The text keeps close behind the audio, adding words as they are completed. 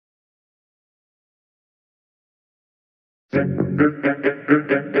Nem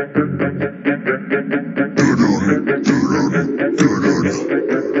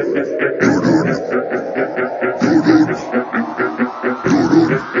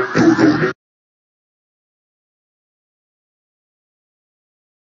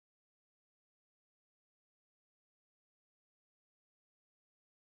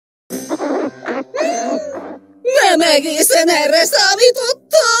egészen erre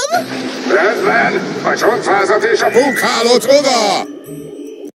számítottam! Rendben! A csontfázat és a punkhálót oda!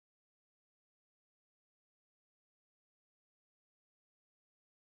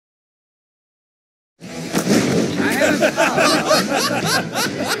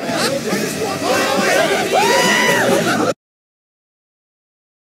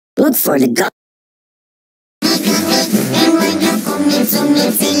 Look for the gun.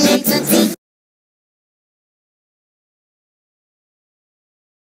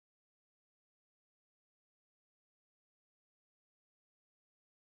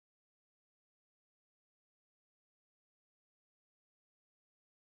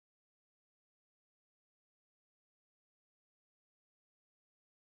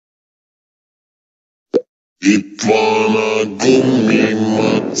 Itt van a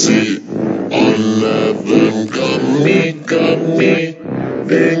gumimaci, a nevem Gummy.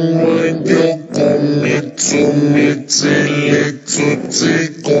 Én vagyok Gummy, cili, cuci,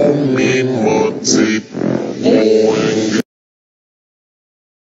 gumimaci. Ó, engem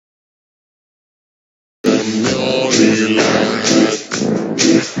nyali lehet,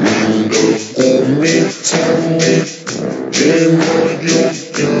 mind a gumitomik. Én vagyok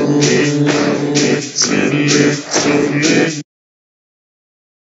Gummy, cili.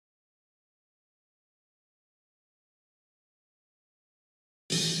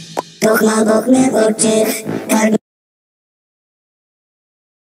 Doch magok megolcsik,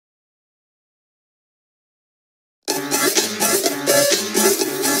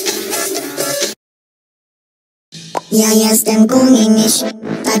 ja jestem gumimis,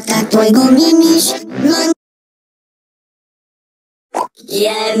 tata twój gumimis,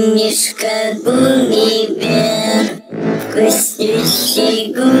 я мишка гумми-бер,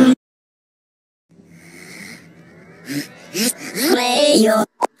 вкуснющий гум.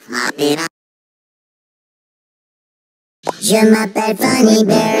 Je m'appelle Funny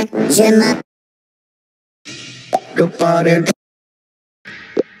Bear, je m'appelle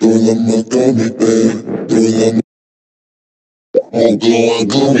I'm a gummy bear, I'm going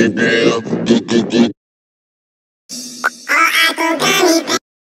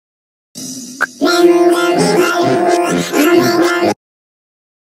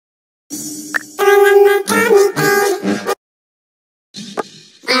gummy bear.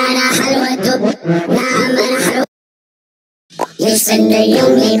 Ich bin der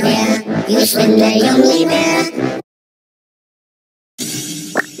Gummi-Bär, ich bin der Gummi-Bär.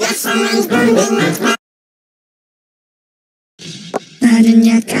 Lass uns Gummi-Bär. I bin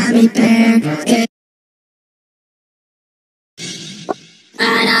ja Gummi-Bär.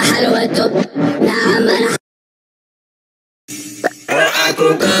 أنا حلوة نعم أنا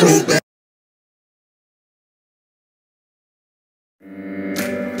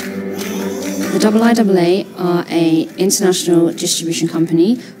The IIAA are an international distribution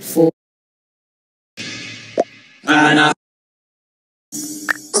company for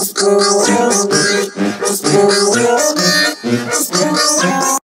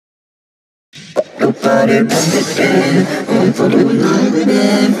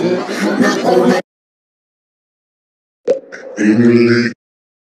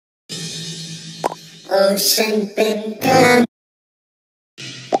Ocean Bear.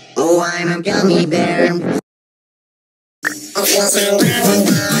 Oh, I'm a gummy bear.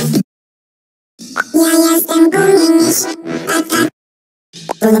 Ja jestem gumimis.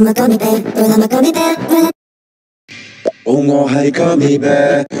 I'm a gummy bear. I'm a gummy bear. Oh, hey gummy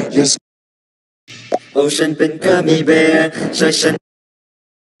bear. Yes. Ocean bin gummy bear. Ocean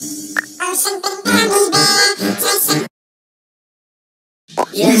bin gummy bear.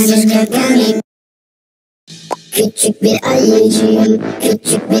 Ja jestem gummy. Küçük bir ayıcıyım.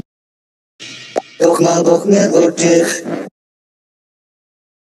 Küçük bir Dokma bakma ortak.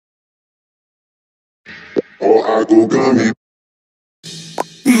 Oh, I go gummy.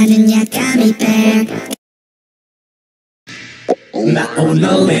 나는 야 gummy bear. Na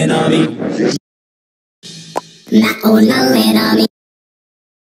no enemy. Na enemy.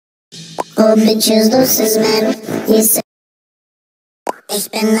 Oh bitches, this is man. He said, ich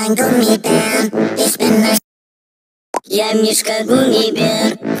bin ein Gummibär. Ich bin ein Я мишка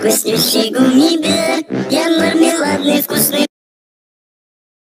гумми-бер, вкуснющий гумми-бер. Я мармеладный вкусный.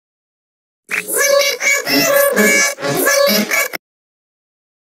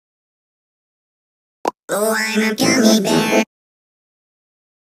 Oh, I'm a gummy bear.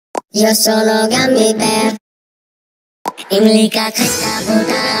 Yo solo gummy bear. इमली का खट्टा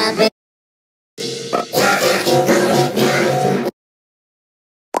बूटा बे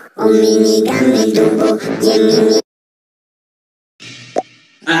ओ mini gummy डुबो ये mini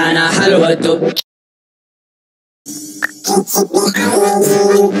أنا حلوة دب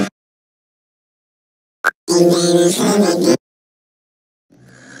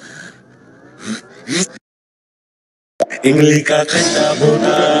इमली का खट्टा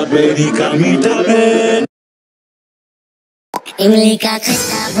बूटा berry का मीठा बेर इमली का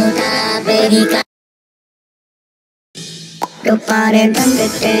खट्टा बूटा बेरी का Rupare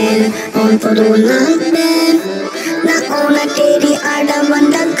dandeten on purunan ben na ona teri ada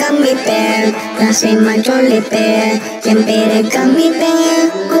wanda gummy bear rase majole bear kempere gummy bear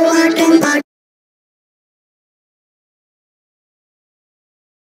go out and part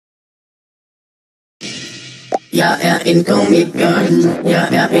in Gummy Bear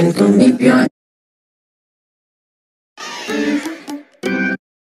in Gummy Bear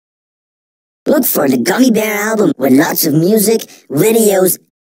Look for the Gummy Bear album with lots of music, videos.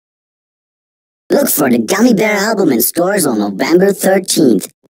 Look for the Gummy Bear album in stores on November 13th.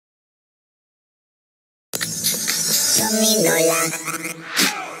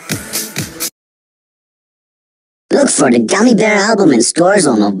 Look for the Gummy Bear album in stores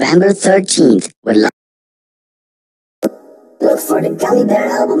on November 13th. Look for the Gummy Bear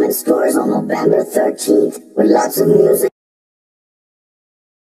album in stores on November 13th with lots of music.